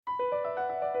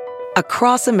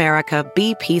Across America,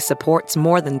 BP supports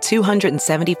more than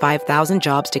 275,000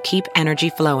 jobs to keep energy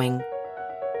flowing.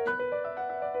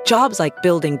 Jobs like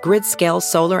building grid-scale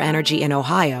solar energy in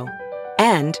Ohio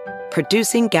and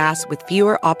producing gas with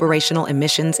fewer operational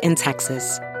emissions in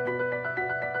Texas.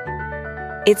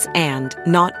 It's and,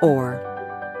 not or.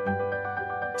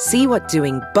 See what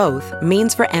doing both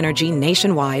means for energy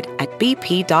nationwide at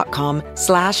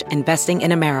bp.com/investing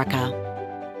in America.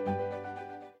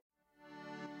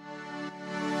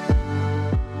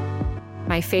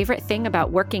 My favorite thing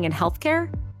about working in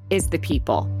healthcare is the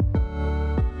people.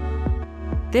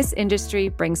 This industry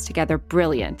brings together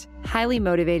brilliant, highly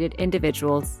motivated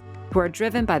individuals who are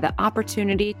driven by the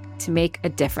opportunity to make a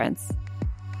difference.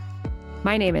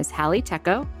 My name is Hallie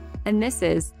Tecco, and this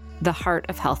is The Heart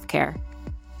of Healthcare,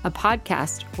 a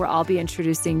podcast where I'll be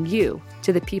introducing you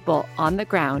to the people on the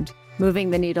ground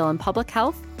moving the needle in public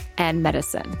health and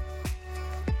medicine.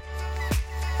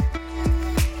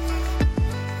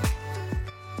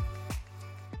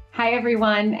 Hi,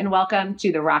 everyone, and welcome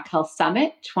to the Rock Health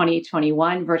Summit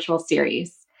 2021 virtual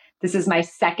series. This is my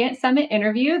second summit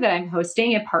interview that I'm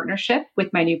hosting in partnership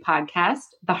with my new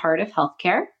podcast, The Heart of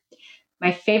Healthcare.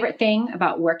 My favorite thing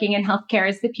about working in healthcare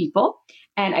is the people,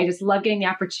 and I just love getting the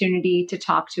opportunity to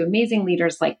talk to amazing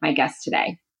leaders like my guest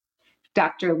today.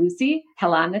 Dr. Lucy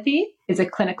Helanathy is a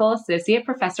clinical associate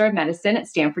professor of medicine at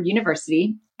Stanford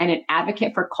University and an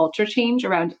advocate for culture change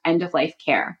around end-of-life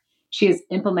care. She has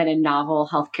implemented novel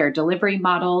healthcare delivery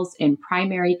models in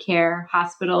primary care,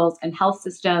 hospitals, and health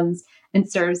systems,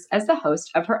 and serves as the host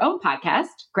of her own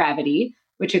podcast, Gravity,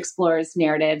 which explores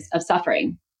narratives of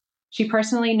suffering. She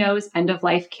personally knows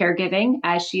end-of-life caregiving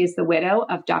as she is the widow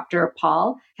of Dr.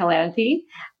 Paul Helanathy,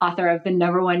 author of the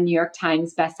 #1 New York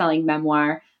Times bestselling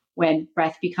memoir, When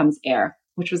Breath Becomes Air,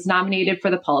 which was nominated for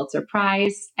the Pulitzer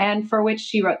Prize and for which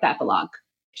she wrote the epilogue.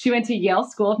 She went to Yale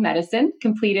School of Medicine,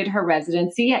 completed her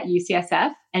residency at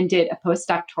UCSF, and did a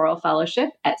postdoctoral fellowship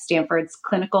at Stanford's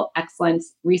Clinical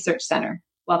Excellence Research Center.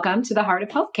 Welcome to the Heart of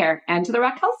Healthcare and to the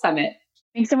Rock Health Summit.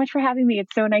 Thanks so much for having me.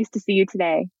 It's so nice to see you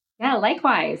today. Yeah,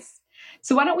 likewise.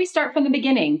 So why don't we start from the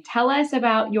beginning? Tell us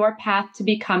about your path to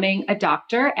becoming a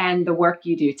doctor and the work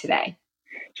you do today.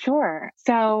 Sure.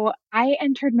 So I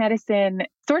entered medicine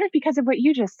sort of because of what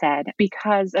you just said,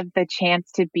 because of the chance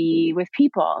to be with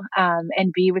people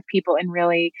and be with people in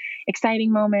really exciting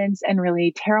moments and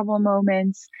really terrible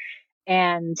moments.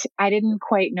 And I didn't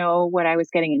quite know what I was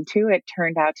getting into. It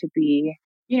turned out to be,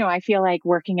 I feel like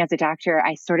working as a doctor,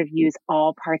 I sort of use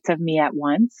all parts of me at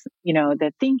once,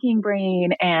 the thinking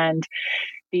brain and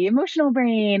the emotional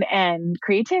brain and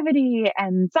creativity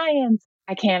and science.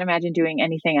 I can't imagine doing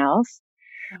anything else.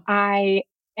 I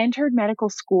entered medical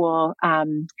school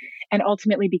and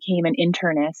ultimately became an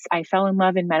internist. I fell in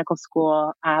love in medical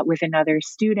school with another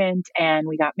student, and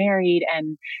we got married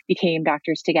and became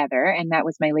doctors together. And that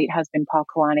was my late husband, Paul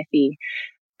Kalanithi.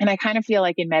 And I kind of feel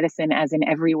like in medicine, as in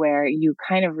everywhere, you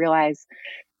kind of realize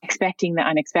expecting the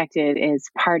unexpected is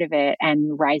part of it,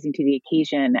 and rising to the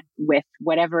occasion with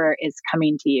whatever is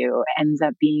coming to you ends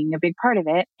up being a big part of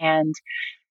it. And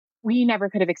we never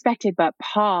could have expected, but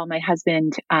Paul, my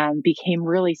husband, became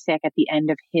really sick at the end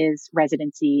of his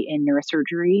residency in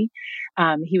neurosurgery.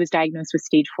 He was diagnosed with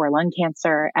stage 4 lung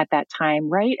cancer at that time,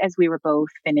 right as we were both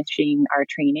finishing our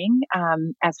training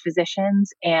as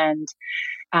physicians, and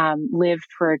lived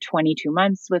for 22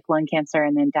 months with lung cancer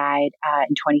and then died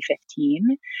in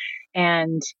 2015.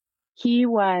 And he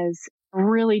was a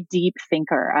really deep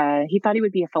thinker. He thought he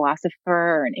would be a philosopher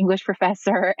or an English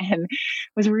professor, and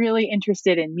was really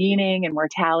interested in meaning and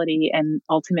mortality, and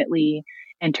ultimately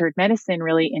entered medicine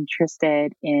really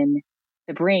interested in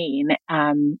the brain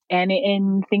and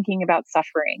in thinking about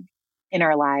suffering in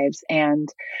our lives. And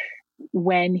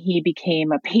when he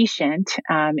became a patient,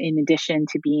 in addition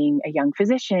to being a young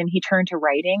physician, he turned to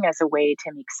writing as a way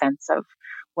to make sense of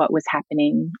what was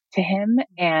happening to him,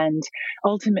 and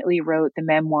ultimately wrote the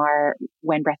memoir,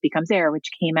 When Breath Becomes Air, which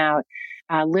came out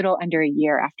a little under a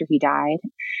year after he died.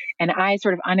 And I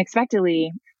sort of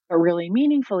unexpectedly, but really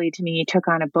meaningfully to me, took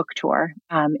on a book tour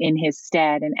in his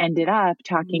stead, and ended up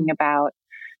talking about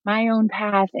my own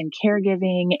path and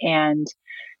caregiving and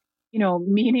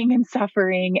meaning and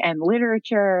suffering and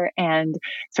literature, and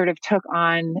sort of took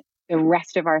on the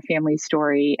rest of our family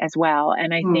story as well.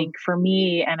 And I think for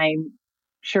me, and I'm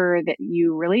sure that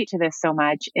you relate to this so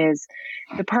much, is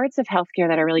the parts of healthcare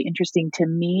that are really interesting to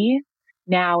me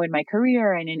now in my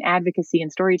career and in advocacy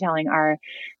and storytelling are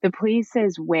the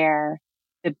places where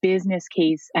the business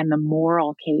case and the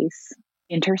moral case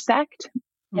intersect.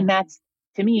 And that's,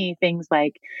 to me, things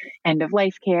like end of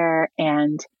life care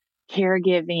and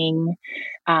caregiving,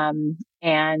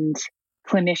 and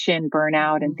clinician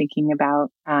burnout and thinking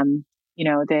about,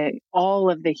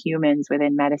 all of the humans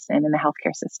within medicine and the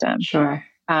healthcare system. Sure.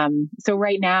 So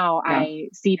right now I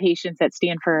see patients at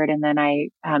Stanford, and then I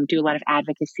do a lot of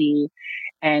advocacy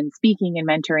and speaking and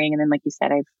mentoring. And then, like you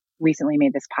said, I've recently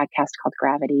made this podcast called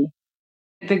Gravity.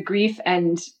 The grief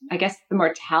and I guess the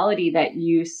mortality that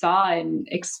you saw and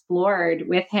explored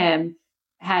with him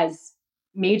has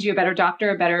made you a better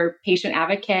doctor, a better patient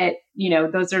advocate.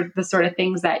 Those are the sort of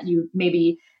things that you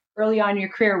maybe early on in your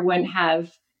career wouldn't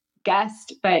have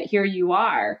guessed, but here you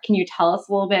are. Can you tell us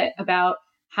a little bit about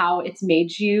how it's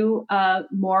made you a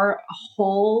more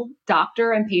whole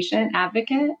doctor and patient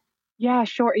advocate? Yeah,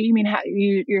 sure. You mean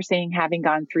you're saying having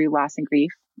gone through loss and grief,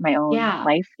 my own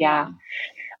life? Yeah.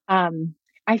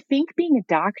 I think being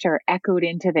a doctor echoed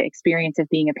into the experience of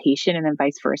being a patient and then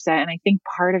vice versa. And I think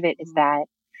part of it is that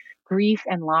grief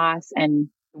and loss and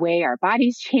the way our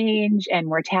bodies change and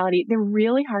mortality, they're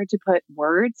really hard to put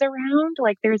words around.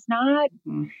 Like there's not,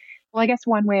 well, I guess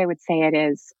one way I would say it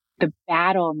is the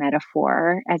battle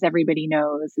metaphor, as everybody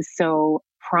knows, is so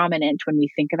prominent when we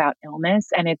think about illness.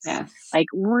 And it's like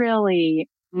really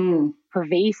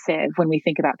pervasive when we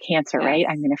think about cancer, right?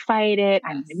 I'm going to fight it.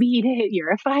 I'm going to beat it.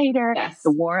 You're a fighter.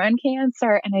 The war on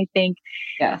cancer. And I think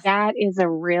that is a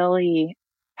really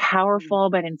powerful,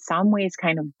 but in some ways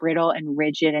kind of brittle and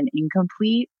rigid and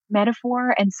incomplete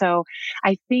metaphor. And so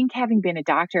I think having been a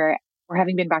doctor, or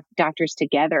having been doctors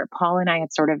together, Paul and I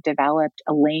had sort of developed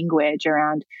a language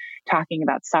around talking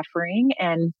about suffering.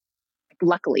 And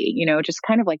luckily, just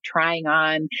kind of like trying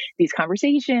on these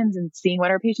conversations and seeing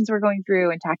what our patients were going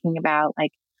through and talking about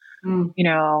like,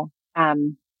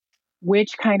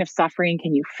 which kind of suffering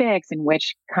can you fix and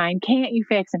which kind can't you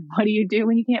fix, and what do you do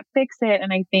when you can't fix it?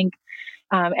 And I think,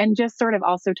 and just sort of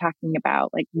also talking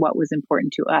about like what was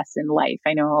important to us in life.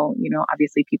 I know,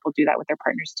 obviously people do that with their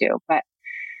partners too, but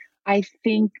I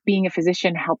think being a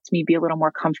physician helped me be a little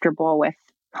more comfortable with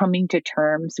coming to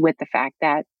terms with the fact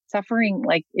that suffering,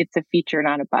 like it's a feature,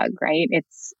 not a bug, right?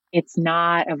 It's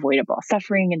not avoidable.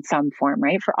 Suffering in some form,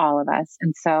 right? For all of us.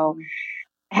 And so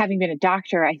having been a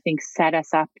doctor, I think set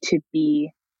us up to be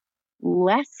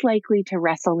less likely to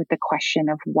wrestle with the question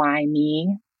of why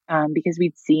me? Because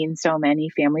we'd seen so many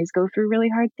families go through really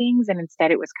hard things. And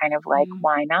instead it was kind of like,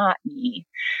 why not me?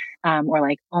 Or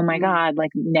like, oh my God,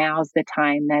 like now's the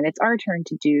time that it's our turn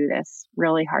to do this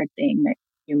really hard thing that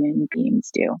human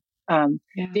beings do.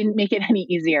 Didn't make it any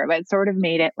easier, but sort of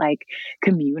made it like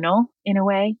communal in a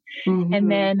way. And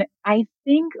then I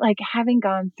think like having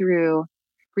gone through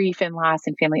grief and loss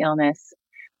and family illness,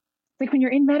 like when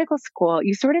you're in medical school,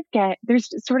 you sort of there's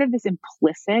sort of this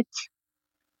implicit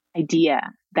idea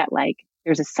that like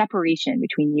there's a separation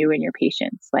between you and your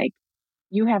patients. Like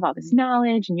you have all this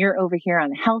knowledge and you're over here on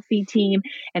the healthy team.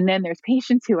 And then there's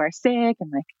patients who are sick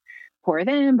and like, poor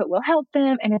them, but we'll help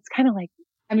them. And it's kind of like,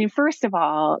 I mean, first of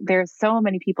all, there's so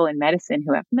many people in medicine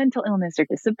who have mental illness or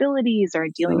disabilities or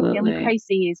dealing with family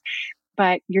crises,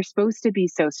 but you're supposed to be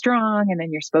so strong. And then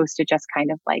you're supposed to just kind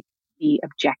of like be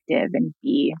objective and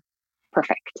be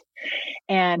perfect.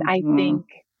 And I think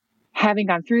having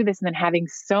gone through this and then having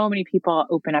so many people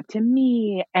open up to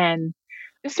me and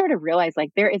just sort of realize like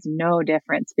there is no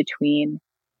difference between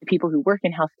the people who work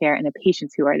in healthcare and the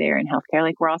patients who are there in healthcare.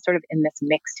 Like we're all sort of in this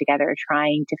mix together,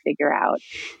 trying to figure out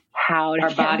how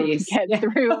to get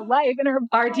through life and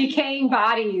our decaying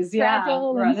bodies.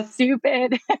 Fragile and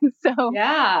stupid. And so,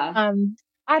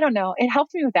 I don't know. It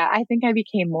helped me with that. I think I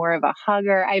became more of a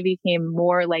hugger. I became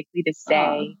more likely to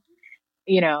say,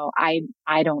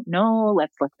 I don't know,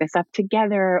 let's look this up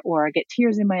together, or get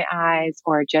tears in my eyes,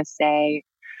 or just say,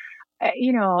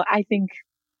 I think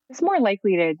it's more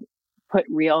likely to put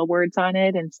real words on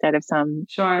it instead of some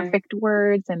perfect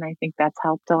words. And I think that's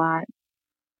helped a lot.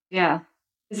 Yeah.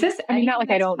 Is this, I mean, not like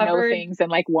I don't know things and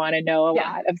like want to know a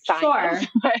lot of science,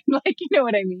 but like, you know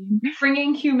what I mean?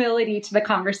 Bringing humility to the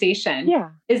conversation.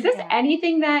 Yeah. Is this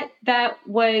anything that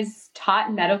was taught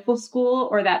in medical school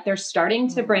or that they're starting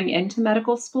to bring into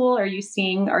medical school? Are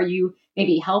you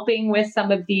maybe helping with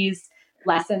some of these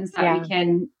lessons that we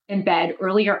can embed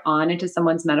earlier on into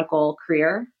someone's medical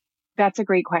career? That's a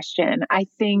great question. I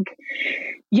think,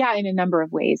 in a number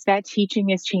of ways. That teaching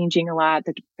is changing a lot.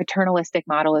 The paternalistic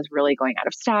model is really going out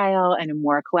of style, and a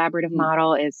more collaborative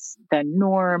model is the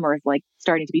norm or like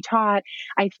starting to be taught.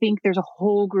 I think there's a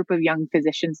whole group of young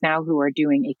physicians now who are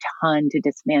doing a ton to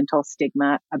dismantle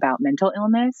stigma about mental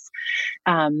illness.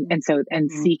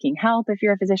 And seeking help if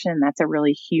you're a physician, that's a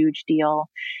really huge deal.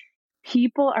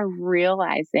 People are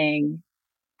realizing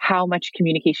how much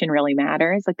communication really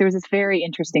matters. Like there was this very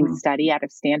interesting study out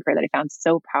of Stanford that I found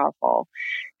so powerful,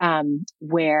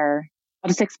 where I'll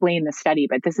just explain the study,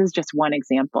 but this is just one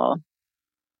example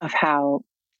of how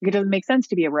it doesn't make sense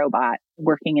to be a robot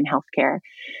working in healthcare.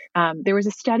 There was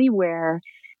a study where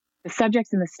the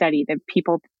subjects in the study, the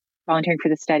people volunteering for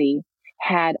the study,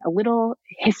 had a little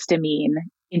histamine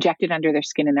injected under their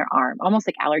skin in their arm, almost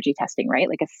like allergy testing, right?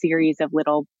 Like a series of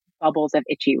little bubbles of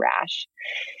itchy rash.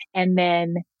 And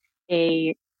then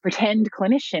a pretend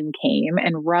clinician came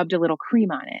and rubbed a little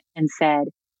cream on it and said,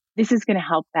 this is going to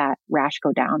help that rash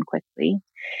go down quickly.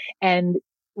 And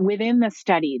within the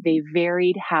study, they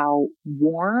varied how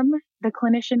warm the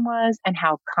clinician was and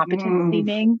how competent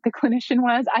seeming the clinician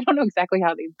was. I don't know exactly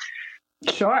how they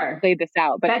played this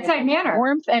out, but bedside manner,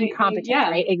 warmth and competence,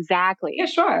 right? Exactly. Yeah,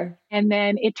 sure. And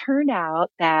then it turned out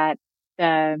that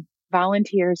the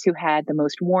volunteers who had the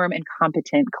most warm and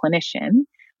competent clinician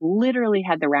literally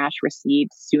had the rash recede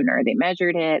sooner. They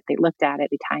measured it, they looked at it,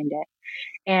 they timed it.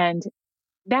 And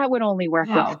that would only work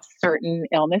with certain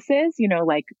illnesses,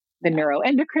 like the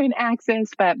neuroendocrine axis,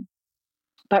 but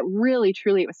really,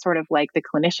 truly, it was sort of like the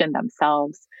clinician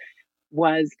themselves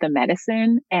was the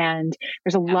medicine. And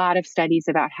there's a lot of studies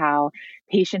about how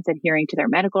patients adhering to their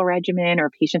medical regimen or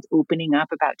patients opening up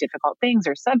about difficult things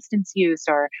or substance use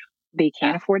or they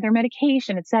can't afford their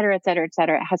medication, et cetera, et cetera, et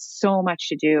cetera. It has so much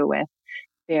to do with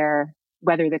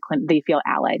whether they feel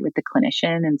allied with the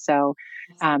clinician. And so,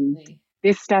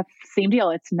 this stuff, same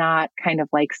deal. It's not kind of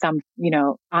like some,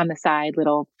 on the side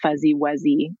little fuzzy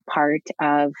wuzzy part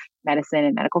of medicine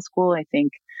and medical school. I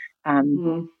think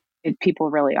people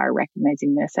really are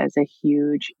recognizing this as a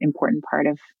huge, important part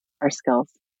of our skills.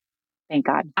 Thank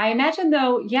God. I imagine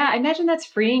that's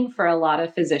freeing for a lot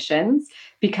of physicians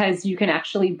because you can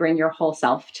actually bring your whole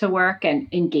self to work and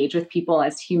engage with people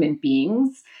as human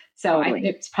beings. So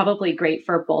it's probably great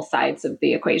for both sides of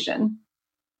the equation.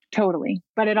 Totally.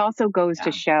 But it also goes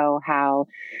to show how,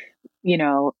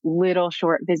 little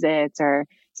short visits or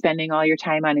spending all your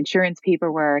time on insurance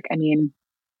paperwork. I mean,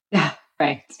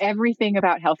 right. Everything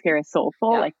about healthcare is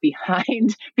soulful, like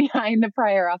behind the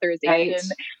prior authorization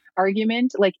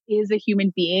argument, like is a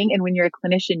human being. And when you're a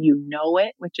clinician, you know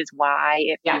it, which is why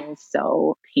it feels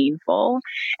so painful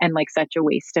and like such a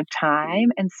waste of time.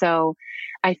 And so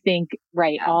I think,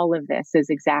 all of this is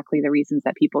exactly the reasons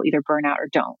that people either burn out or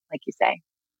don't, like you say.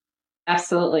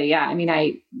 Absolutely. Yeah. I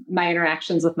mean, my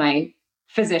interactions with my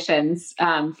physicians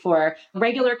for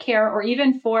regular care or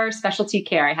even for specialty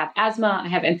care. I have asthma, I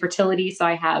have infertility. So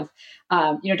I have,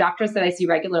 doctors that I see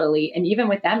regularly. And even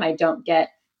with them, I don't get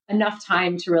enough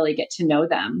time to really get to know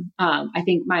them. I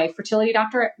think my fertility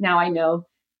doctor, now I know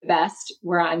the best.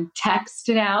 We're on text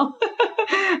now,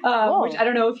 which I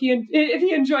don't know if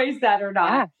he enjoys that or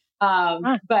not.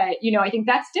 But, I think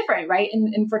that's different, right?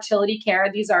 In fertility care,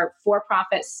 these are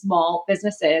for-profit small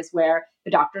businesses where the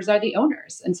doctors are the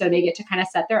owners. And so they get to kind of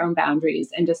set their own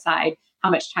boundaries and decide how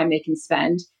much time they can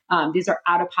spend. These are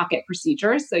out-of-pocket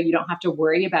procedures. So you don't have to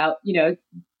worry about,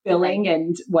 billing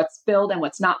and what's billed and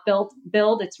what's not billed.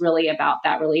 It's really about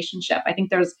that relationship. I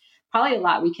think there's probably a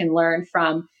lot we can learn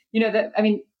from,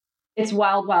 it's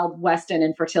wild, wild west in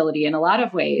infertility in a lot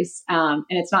of ways. And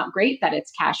it's not great that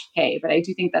it's cash pay, but I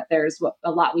do think that there's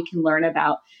a lot we can learn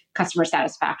about customer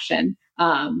satisfaction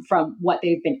from what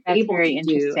they've been able to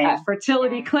do at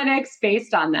fertility clinics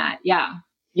based on that. Yeah.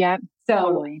 Yeah. So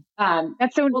totally.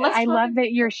 That's so, I love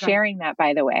that you're sharing that,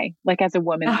 by the way, like as a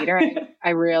woman leader, I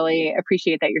really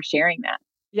appreciate that you're sharing that.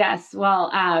 Yes. Well,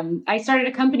 I started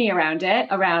a company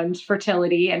around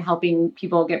fertility and helping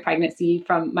people get pregnancy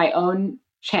from my own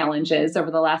challenges over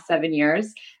the last 7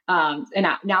 years. And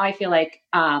now I feel like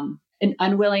an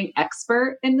unwilling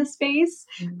expert in the space.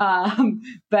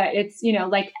 But it's,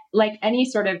 like any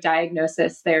sort of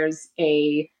diagnosis, there's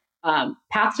a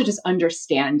path to just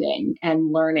understanding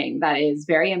and learning that is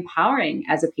very empowering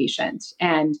as a patient.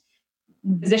 And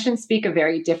physicians speak a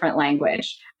very different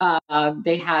language.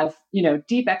 They have,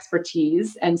 deep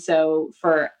expertise. And so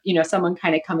for, someone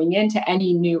kind of coming into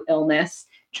any new illness,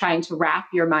 trying to wrap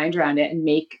your mind around it and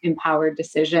make empowered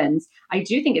decisions, I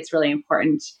do think it's really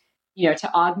important,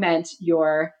 to augment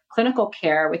your clinical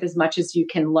care with as much as you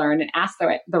can learn and ask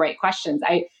the right questions.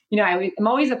 I'm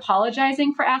always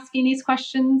apologizing for asking these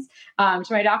questions to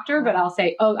my doctor, but I'll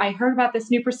say, "Oh, I heard about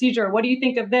this new procedure. What do you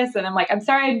think of this?" And I'm like, "I'm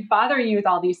sorry I'm bothering you with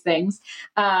all these things."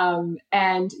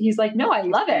 And he's like, "No, I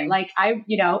love it. Like I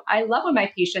love when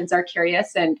my patients are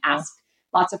curious and ask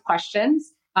lots of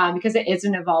questions." Because it is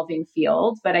an evolving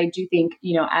field. But I do think,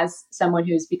 as someone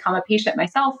who's become a patient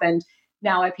myself and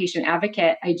now a patient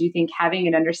advocate, I do think having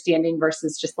an understanding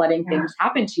versus just letting things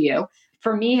happen to you,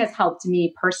 for me, has helped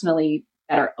me personally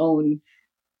better own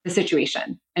the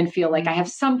situation and feel like I have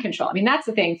some control. I mean, that's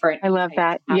the thing for I love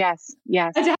that. Yes.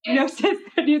 Yes. a diagnosis.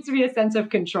 There needs to be a sense of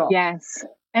control. Yes.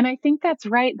 And I think that's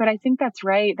right. But I think that's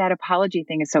right. That apology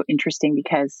thing is so interesting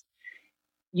because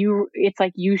it's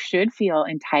like you should feel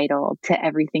entitled to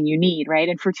everything you need, right?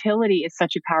 And fertility is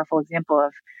such a powerful example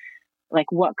of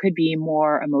like what could be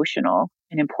more emotional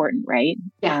and important, right?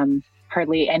 Yeah.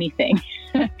 Hardly anything.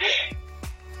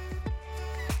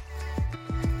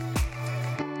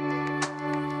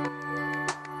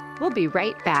 We'll be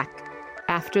right back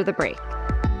after the break.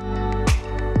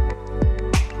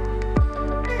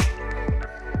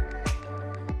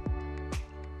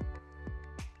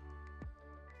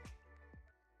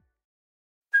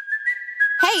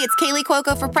 Hey, it's Kaylee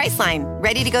Cuoco for Priceline.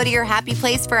 Ready to go to your happy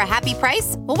place for a happy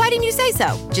price? Well, why didn't you say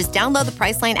so? Just download the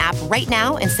Priceline app right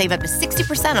now and save up to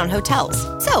 60% on hotels.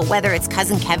 So whether it's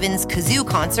Cousin Kevin's Kazoo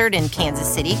Concert in Kansas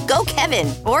City, go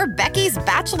Kevin, or Becky's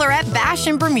Bachelorette Bash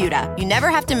in Bermuda, you never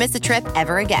have to miss a trip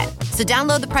ever again. So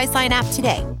download the Priceline app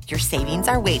today. Your savings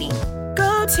are waiting.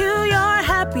 Go to your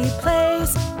happy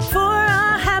place for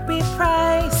a happy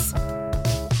price.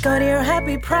 Go to your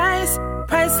happy price,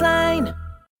 Priceline.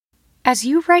 As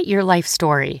you write your life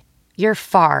story, you're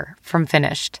far from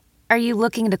finished. Are you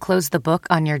looking to close the book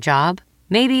on your job?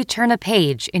 Maybe turn a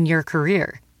page in your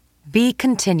career? Be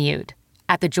continued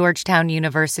at the Georgetown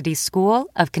University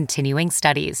School of Continuing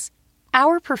Studies.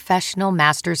 Our professional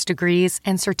master's degrees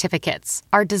and certificates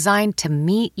are designed to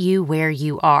meet you where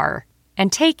you are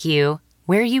and take you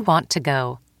where you want to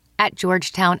go. At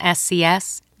Georgetown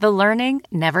SCS, the learning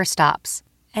never stops,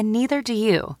 and neither do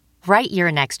you. Write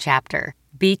your next chapter.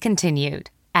 Be continued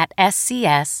at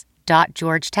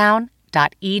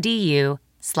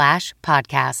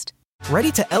scs.georgetown.edu/podcast.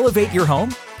 Ready to elevate your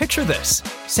home? Picture this: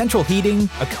 central heating,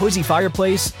 a cozy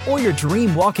fireplace, or your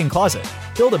dream walk-in closet.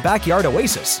 Build a backyard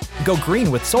oasis, go green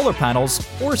with solar panels,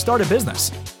 or start a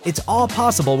business. It's all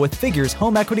possible with Figure's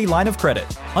home equity line of credit.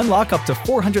 Unlock up to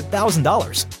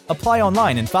 $400,000. Apply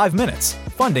online in 5 minutes.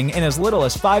 Funding in as little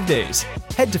as 5 days.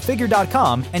 Head to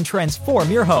Figure.com and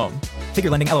transform your home. Figure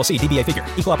Lending LLC, DBA Figure,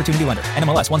 Equal Opportunity Lender,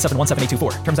 NMLS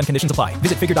 1717824. Terms and conditions apply.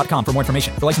 Visit Figure.com for more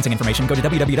information. For licensing information, go to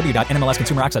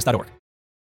www.nmlsconsumeraccess.org.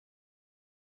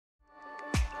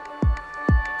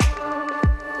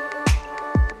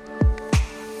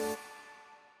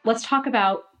 Let's talk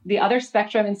about the other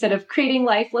spectrum. Instead of creating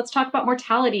life, let's talk about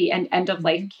mortality and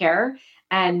end-of-life care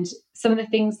and some of the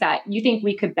things that you think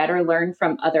we could better learn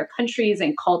from other countries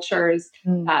and cultures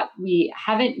that we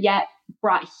haven't yet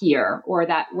brought here, or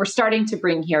that we're starting to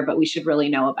bring here, but we should really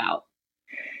know about.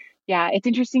 Yeah, it's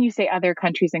interesting you say other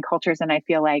countries and cultures, and I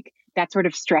feel like that sort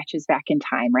of stretches back in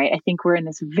time, right? I think we're in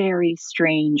this very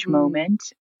strange moment,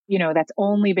 that's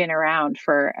only been around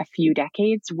for a few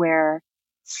decades, where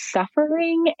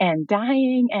suffering and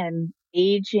dying and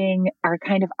aging are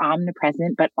kind of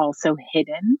omnipresent, but also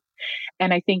hidden.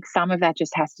 And I think some of that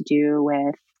just has to do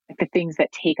with the things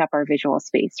that take up our visual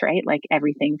space, right? Like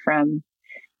everything from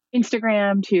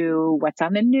Instagram to what's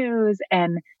on the news.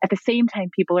 And at the same time,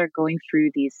 people are going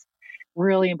through these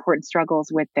really important struggles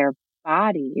with their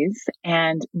bodies,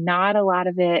 and not a lot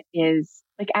of it is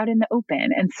like out in the open.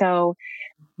 And so,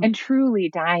 and truly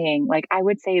dying, like I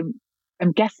would say,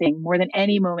 I'm guessing more than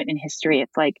any moment in history,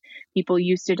 it's like people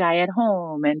used to die at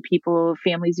home and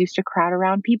families used to crowd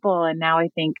around people. And now I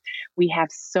think we have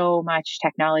so much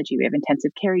technology. We have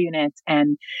intensive care units,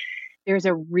 and there's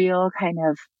a real kind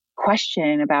of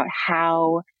question about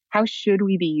how should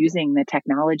we be using the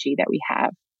technology that we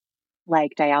have,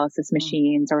 like dialysis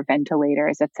machines or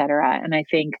ventilators, et cetera. And I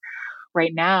think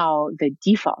right now the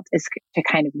default is to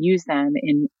kind of use them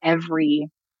in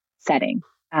every setting.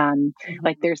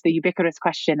 Like there's the ubiquitous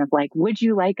question of like, would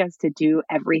you like us to do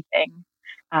everything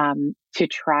to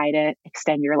try to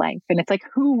extend your life? And it's like,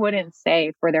 who wouldn't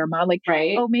say for their mom, like,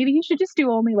 right? Oh, maybe you should just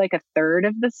do only like a third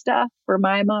of the stuff for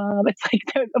my mom. It's like,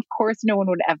 of course, no one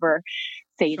would ever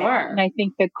say that. And I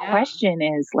think the question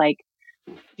is like,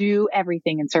 do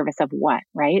everything in service of what,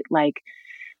 right? Like,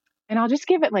 and I'll just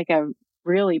give it like a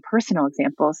really personal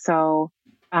example. So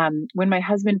when my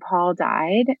husband Paul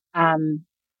died,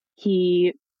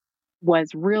 he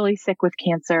was really sick with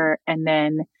cancer, and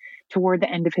then toward the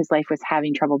end of his life was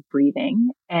having trouble breathing.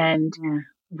 And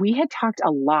we had talked a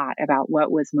lot about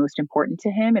what was most important to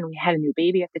him. And we had a new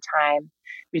baby at the time.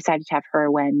 We decided to have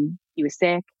her when he was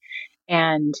sick.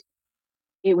 And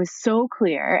it was so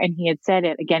clear, and he had said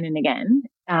it again and again,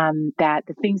 that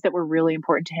the things that were really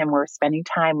important to him were spending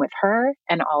time with her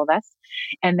and all of us,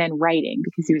 and then writing,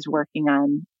 because he was working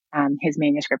on his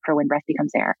manuscript for When Breath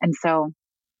Becomes Air. And so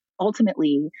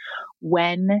ultimately,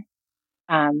 when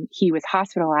he was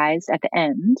hospitalized at the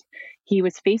end, he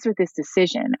was faced with this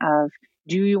decision of,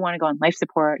 do you want to go on life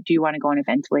support? Do you want to go on a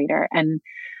ventilator? And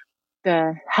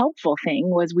the helpful thing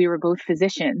was we were both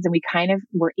physicians, and we kind of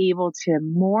were able to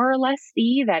more or less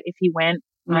see that if he went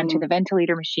onto the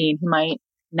ventilator machine, he might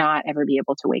not ever be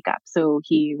able to wake up. So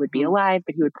he would be alive,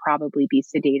 but he would probably be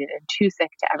sedated and too sick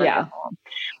to ever go home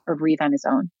or breathe on his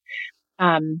own.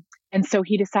 And so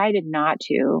he decided not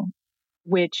to,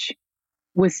 which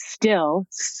was still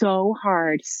so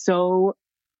hard, so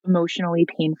emotionally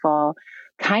painful,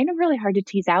 kind of really hard to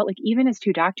tease out. Like, even as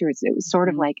two doctors, it was sort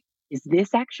of like, is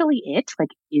this actually it?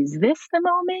 Like, is this the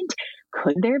moment?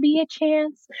 Could there be a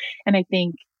chance? And I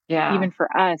think even for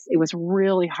us, it was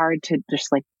really hard to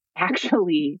just like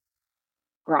actually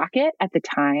grok it at the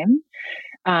time.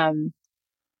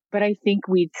 But I think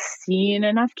we'd seen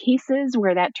enough cases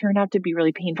where that turned out to be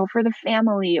really painful for the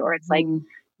family, or it's like,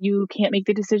 you can't make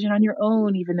the decision on your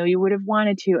own, even though you would have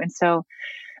wanted to. And so,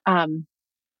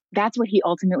 that's what he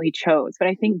ultimately chose. But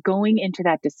I think going into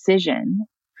that decision,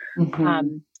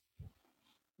 the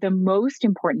most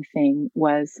important thing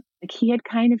was, like, he had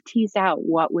kind of teased out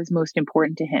what was most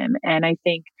important to him. And I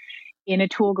think in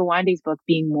Atul Gawande's book,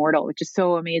 Being Mortal, which is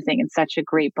so amazing and such a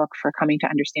great book for coming to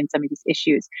understand some of these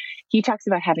issues, he talks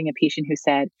about having a patient who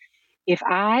said, if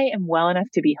I am well enough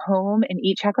to be home and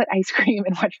eat chocolate ice cream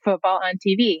and watch football on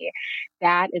TV,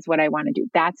 that is what I want to do.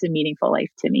 That's a meaningful life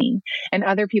to me. And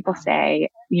other people say,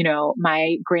 you know,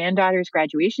 my granddaughter's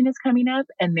graduation is coming up,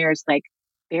 and there's like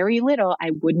very little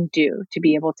I wouldn't do to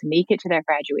be able to make it to their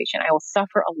graduation. I will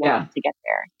suffer a lot to get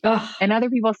there. And other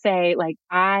people say, like,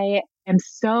 I am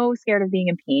so scared of being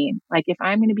in pain. Like, if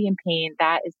I'm going to be in pain,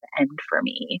 that is the end for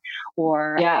me.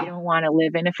 Or I don't want to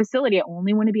live in a facility. I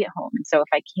only want to be at home. And so if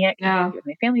I can't get with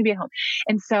my family, be at home.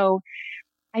 And so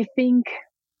I think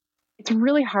it's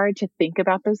really hard to think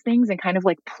about those things and kind of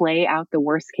like play out the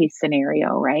worst case scenario,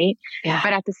 right?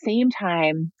 But at the same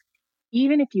time,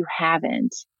 even if you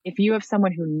haven't, if you have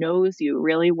someone who knows you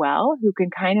really well, who can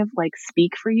kind of like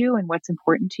speak for you and what's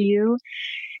important to you,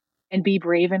 and be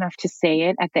brave enough to say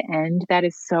it at the end, that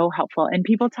is so helpful. And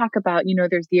people talk about, you know,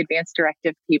 there's the advance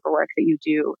directive paperwork that you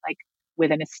do like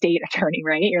with an estate attorney,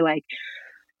 right? You're like,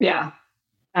 you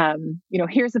know,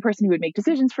 here's the person who would make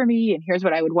decisions for me, and here's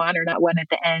what I would want or not want at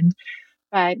the end.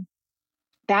 But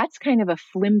that's kind of a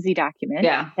flimsy document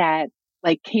that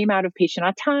like came out of patient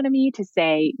autonomy to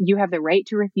say, you have the right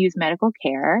to refuse medical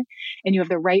care, and you have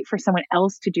the right for someone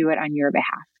else to do it on your behalf.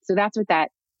 So that's what that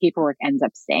paperwork ends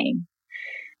up saying.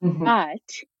 But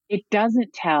it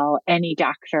doesn't tell any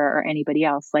doctor or anybody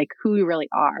else like who you really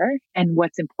are and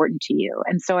what's important to you.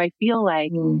 And so I feel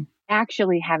like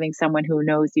actually having someone who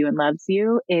knows you and loves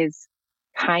you is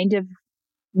kind of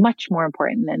much more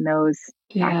important than those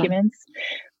documents.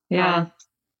 And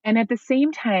at the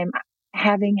same time,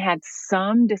 having had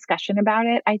some discussion about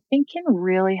it, I think can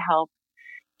really help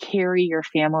carry your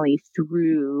family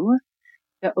through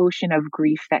the ocean of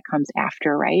grief that comes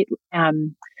after, right?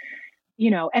 You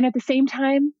know, and at the same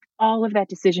time, all of that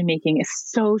decision making is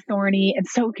so thorny and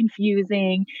so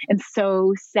confusing and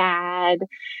so sad.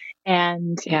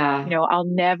 And, you know, I'll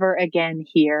never again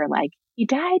hear like, he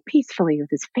died peacefully with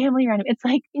his family around him. It's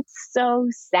like, it's so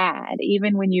sad,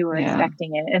 even when you were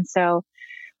expecting it. And so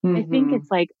I think it's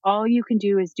like, all you can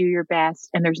do is do your best.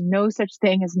 And there's no such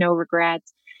thing as no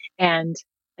regrets. And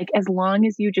like, as long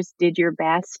as you just did your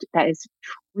best, that is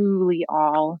truly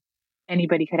all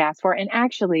anybody could ask for. And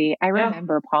actually, I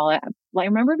remember Paula, I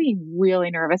remember being really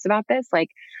nervous about this, like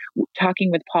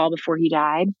talking with Paul before he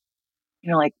died,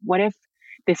 you know, like, what if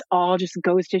this all just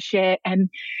goes to shit and,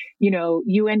 you know,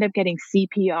 you end up getting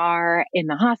CPR in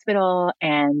the hospital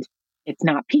and it's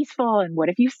not peaceful. And what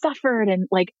if you suffered? And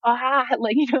like,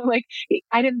 like, you know, like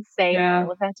I didn't say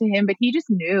all of that to him, but he just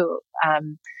knew.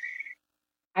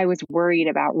 I was worried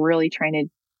about really trying to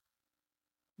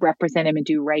represent him and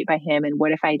do right by him. And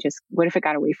what if it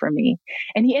got away from me?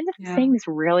 And he ended up saying this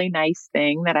really nice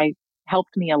thing that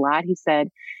helped me a lot. He said,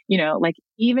 you know, like,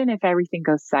 even if everything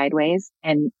goes sideways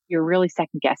and you're really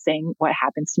second guessing what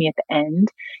happens to me at the end,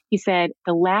 he said,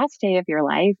 the last day of your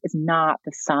life is not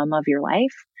the sum of your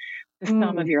life. The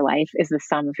sum of your life is the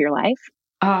sum of your life.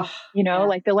 You know,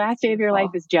 like the last day of your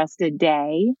life is just a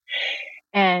day.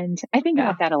 And I think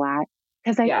about that a lot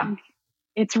because I think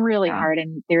it's really hard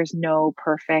and there's no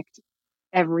perfect,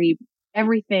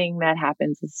 everything that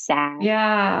happens is sad.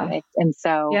 And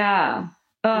so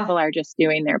people are just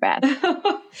doing their best.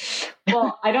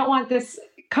 Well, I don't want this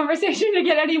conversation to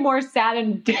get any more sad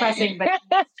and depressing, but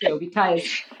it's true, because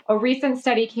a recent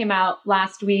study came out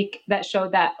last week that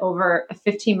showed that over a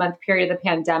 15-month period of the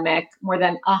pandemic, more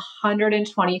than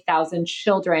 120,000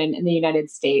 children in the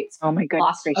United States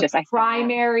lost a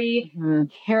primary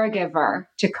caregiver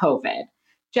to COVID.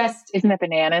 Just isn't that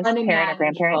bananas? Parent or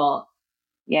grandparent?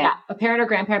 Yeah, a parent or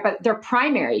grandparent, but their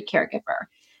primary caregiver.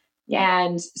 Yeah.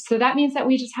 And so that means that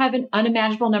we just have an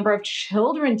unimaginable number of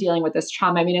children dealing with this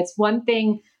trauma. I mean, it's one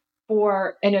thing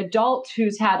for an adult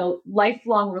who's had a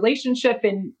lifelong relationship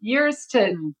and years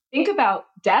to think about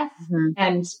death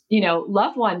and,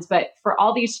 loved ones. But for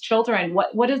all these children,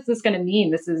 what is this going to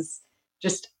mean? This is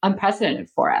just unprecedented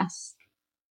for us.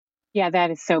 Yeah,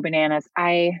 that is so bananas.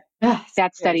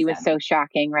 That study was so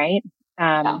shocking, right?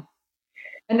 Yeah.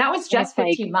 And that was just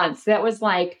 15 months. That was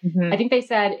I think they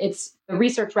said the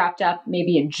research wrapped up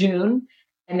maybe in June,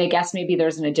 and they guess maybe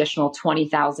there's an additional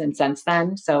 20,000 since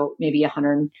then. So maybe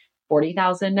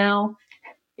 140,000 now.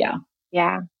 Yeah.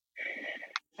 Yeah.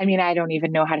 I mean, I don't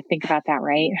even know how to think about that,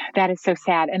 right? That is so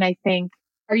sad. And I think,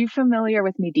 are you familiar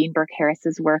with Nadine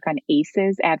Burke-Harris's work on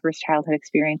ACEs, Adverse Childhood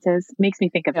Experiences? Makes me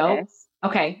think of this.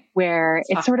 Okay. Where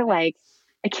it's sort of like,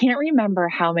 I can't remember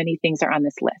how many things are on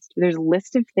this list. There's a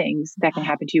list of things that can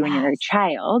happen to you when you're a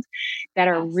child that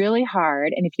are really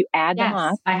hard. And if you add them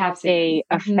up, they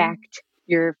affect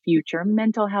your future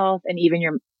mental health and even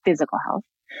your physical health.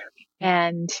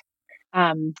 And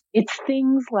it's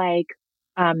things like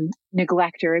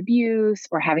neglect or abuse,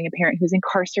 or having a parent who's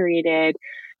incarcerated.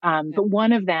 But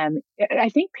one of them, I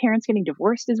think parents getting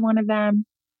divorced is one of them.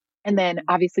 And then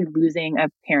obviously losing a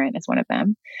parent is one of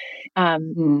them.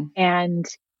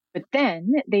 But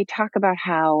then they talk about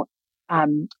how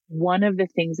one of the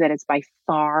things that is by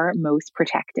far most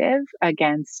protective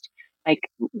against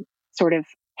sort of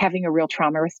having a real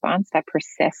trauma response that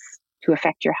persists to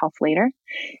affect your health later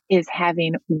is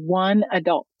having one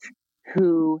adult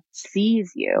who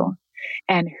sees you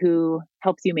and who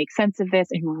helps you make sense of this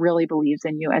and who really believes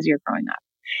in you as you're growing up.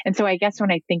 And so I guess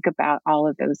when I think about all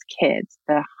of those kids,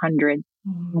 the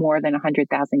more than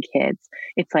 100,000 kids,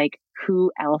 it's like,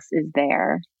 who else is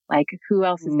there? Like, who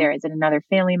else is there? Is it another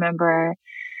family member?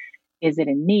 Is it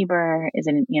a neighbor? Is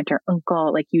it an aunt or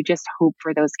uncle? Like, you just hope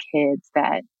for those kids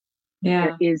that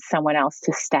there is someone else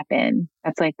to step in.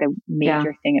 That's like the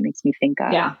major thing it makes me think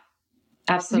of. Yeah,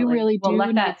 absolutely. You really do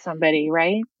need somebody,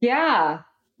 right? Yeah.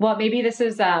 Well, maybe this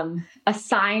is a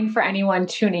sign for anyone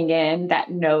tuning in that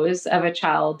knows of a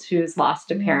child who's lost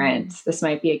a parent. This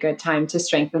might be a good time to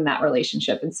strengthen that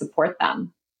relationship and support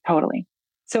them. Totally.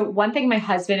 So one thing my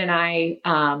husband and I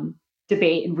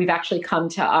debate, and we've actually come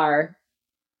to our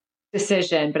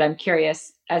decision, but I'm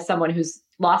curious, as someone who's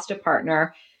lost a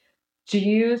partner, do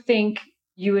you think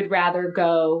you would rather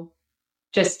go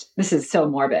this is so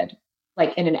morbid,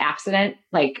 like in an accident,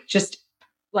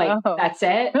 that's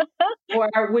it?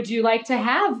 Or would you like to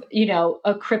have,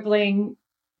 a crippling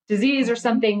disease or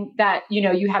something that,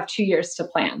 you have 2 years to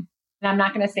plan? And I'm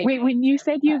not going to say. Wait, when you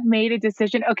said you've made a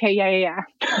decision, okay, yeah.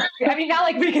 I mean, not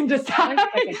like we can decide,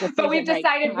 but we've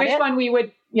decided which one we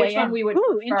would, one we would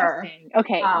prefer. Interesting.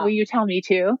 Okay, will you tell me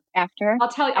too after? I'll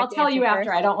tell you after.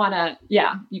 First. I don't want to.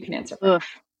 Yeah, you can answer. Oof.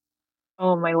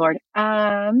 Oh my Lord.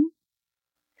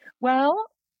 Well,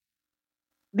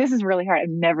 this is really hard. I've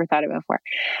never thought of it before.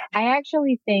 I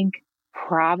actually think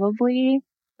probably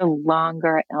the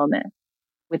longer illness,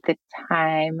 with the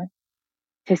time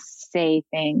to say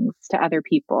things to other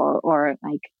people or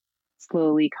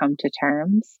slowly come to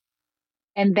terms.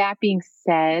 And that being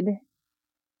said,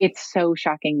 it's so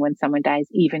shocking when someone dies,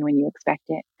 even when you expect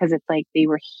it, because it's like they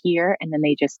were here and then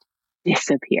they just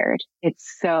disappeared.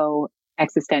 It's so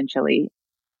existentially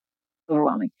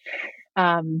overwhelming.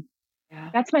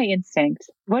 That's my instinct.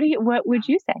 What would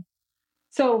you say?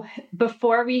 So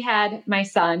before we had my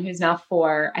son, who's now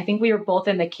 4, I think we were both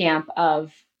in the camp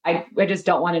of, I just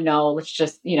don't want to know. Let's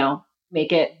just,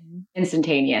 make it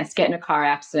instantaneous, get in a car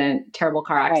accident, terrible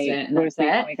car accident, and that's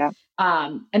it.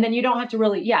 And then you don't have to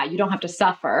really, you don't have to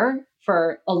suffer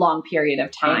for a long period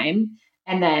of time.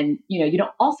 And then, you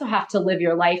don't also have to live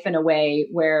your life in a way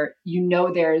where,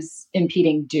 there's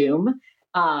impeding doom.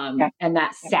 And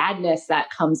that sadness that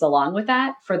comes along with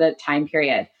that for the time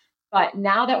period. But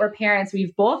now that we're parents,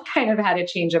 we've both kind of had a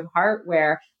change of heart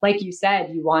where, like you said,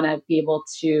 you want to be able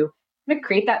to kind of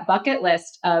create that bucket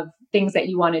list of things that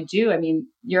you want to do. I mean,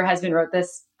 your husband wrote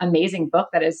this amazing book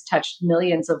that has touched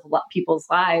millions of people's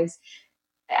lives.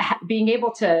 Being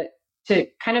able to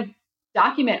kind of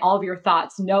document all of your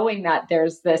thoughts, knowing that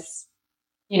there's this,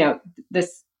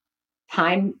 this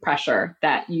time pressure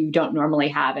that you don't normally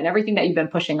have, and everything that you've been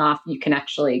pushing off, you can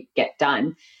actually get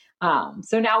done.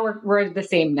 So now we're the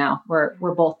same now.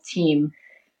 We're both team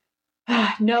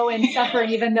no and suffer,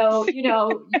 even though,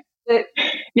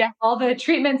 all the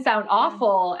treatments sound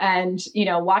awful, and,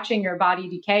 watching your body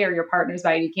decay or your partner's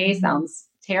body decay sounds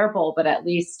terrible, but at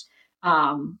least,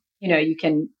 you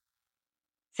can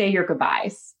say your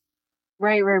goodbyes.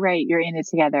 Right. You're in it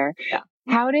together. Yeah.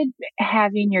 How did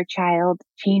having your child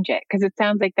change it? Because it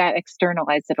sounds like that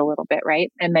externalized it a little bit,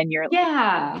 right? And then you're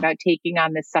about taking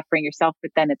on this suffering yourself, but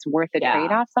then it's worth a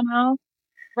trade-off somehow.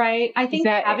 Right. I think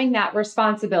having that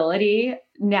responsibility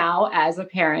now as a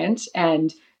parent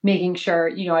and making sure,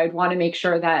 I'd want to make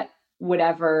sure that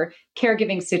whatever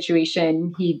caregiving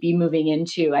situation he'd be moving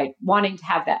into, wanting to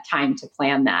have that time to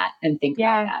plan that and think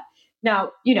about that.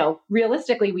 Now,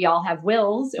 realistically, we all have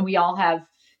wills and we all have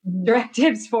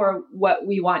directives for what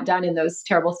we want done in those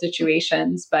terrible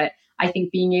situations. But I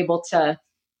think being able to,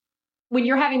 when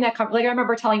you're having that, like I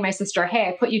remember telling my sister, hey,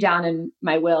 I put you down in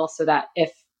my will so that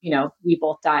if, we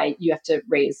both die, you have to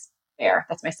raise Bear.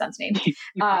 That's my son's name. And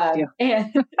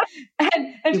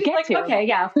she's like, okay,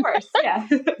 yeah, of course. Yeah.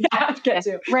 I get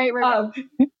to. Right.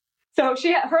 So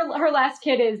her last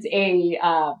kid is a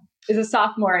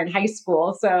sophomore in high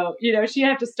school. So, she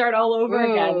had to start all over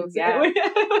again. Yeah.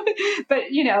 But,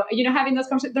 having those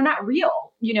conversations, they're not real,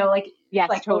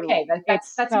 totally. Okay,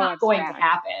 that's so not going to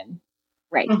happen.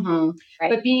 Right. Mm-hmm. Right.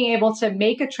 But being able to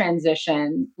make a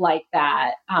transition like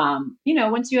that,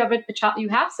 once you have a child, you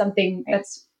have something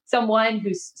that's someone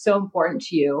who's so important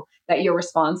to you that you're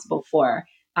responsible for.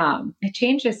 It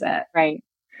changes it. Right.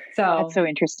 So that's so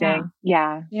interesting.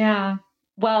 Yeah.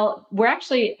 Well, we're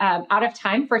actually out of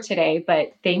time for today,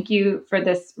 but thank you for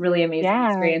this really amazing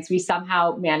experience. We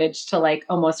somehow managed to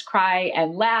almost cry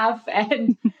and laugh,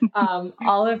 and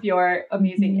all of your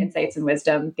amazing insights and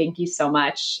wisdom. Thank you so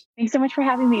much. Thanks so much for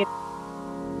having me.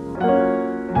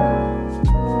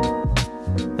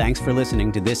 Thanks for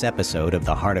listening to this episode of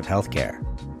The Heart of Healthcare.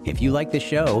 If you like the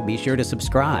show, be sure to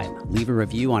subscribe, leave a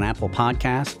review on Apple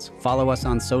Podcasts, follow us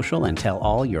on social, and tell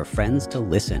all your friends to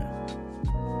listen.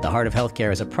 The Heart of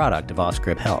Healthcare is a product of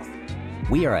Offscript Health.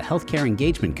 We are a healthcare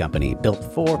engagement company built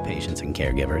for patients and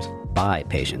caregivers by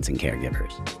patients and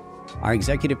caregivers. Our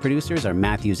executive producers are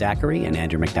Matthew Zachary and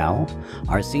Andrew McDowell.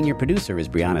 Our senior producer is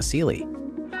Brianna Seeley.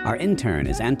 Our intern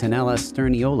is Antonella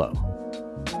Sterniolo.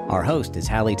 Our host is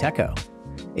Hallie Tecco.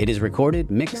 It is recorded,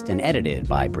 mixed, and edited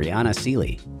by Brianna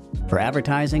Seeley. For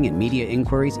advertising and media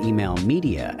inquiries, email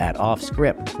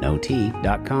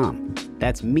media@offscript.com.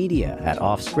 That's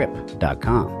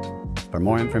media@offscript.com. For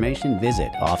more information,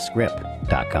 visit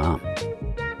offscript.com.